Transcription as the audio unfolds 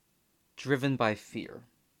driven by fear.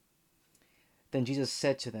 Then Jesus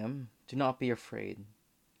said to them, "Do not be afraid.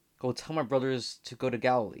 Go tell my brothers to go to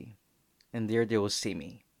Galilee, and there they will see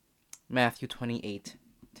me." Matthew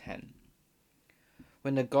 28:10.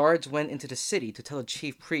 When the guards went into the city to tell the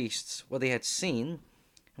chief priests what they had seen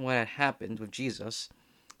and what had happened with Jesus,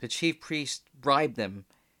 the chief priests bribed them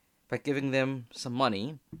by giving them some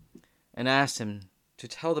money and asked him to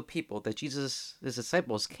tell the people that Jesus'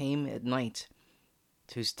 disciples came at night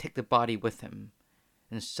to take the body with him,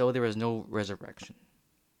 and so there was no resurrection.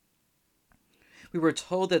 We were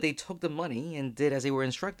told that they took the money and did as they were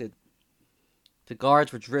instructed. The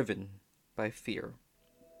guards were driven by fear.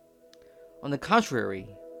 On the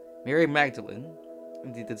contrary, Mary Magdalene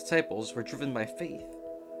and the disciples were driven by faith.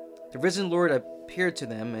 The risen Lord appeared to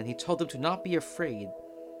them, and he told them to not be afraid,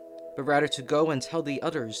 but rather to go and tell the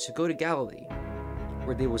others to go to Galilee,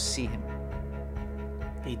 where they will see him.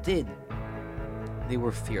 They did. They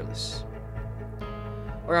were fearless.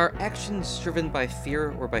 Are our actions driven by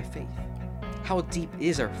fear or by faith? How deep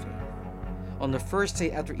is our faith? On the first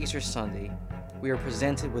day after Easter Sunday, we are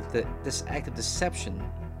presented with this act of deception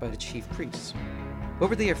by the chief priests. What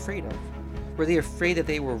were they afraid of? Were they afraid that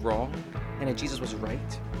they were wrong and that Jesus was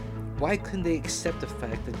right? Why couldn't they accept the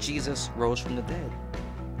fact that Jesus rose from the dead?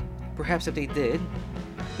 Perhaps if they did,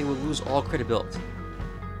 they would lose all credibility.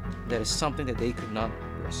 That is something that they could not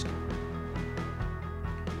risk.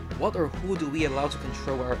 What or who do we allow to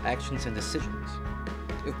control our actions and decisions?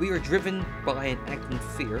 If we are driven by an act in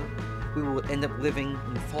fear, we will end up living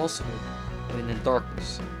in falsehood and in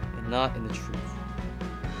darkness, and not in the truth.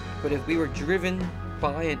 But if we were driven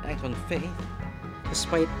by an act on faith,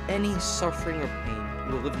 despite any suffering or pain,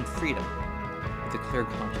 we will live in freedom with a clear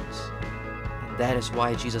conscience. And that is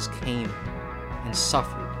why Jesus came and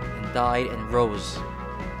suffered and died and rose,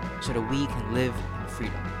 so that we can live in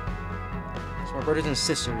freedom. So my brothers and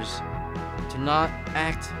sisters, do not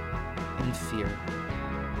act in fear,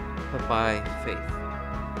 but by faith.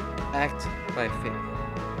 Act by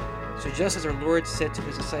faith. So just as our Lord said to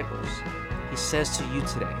his disciples, he says to you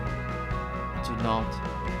today, do not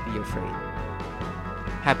be afraid.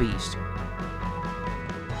 Happy Easter.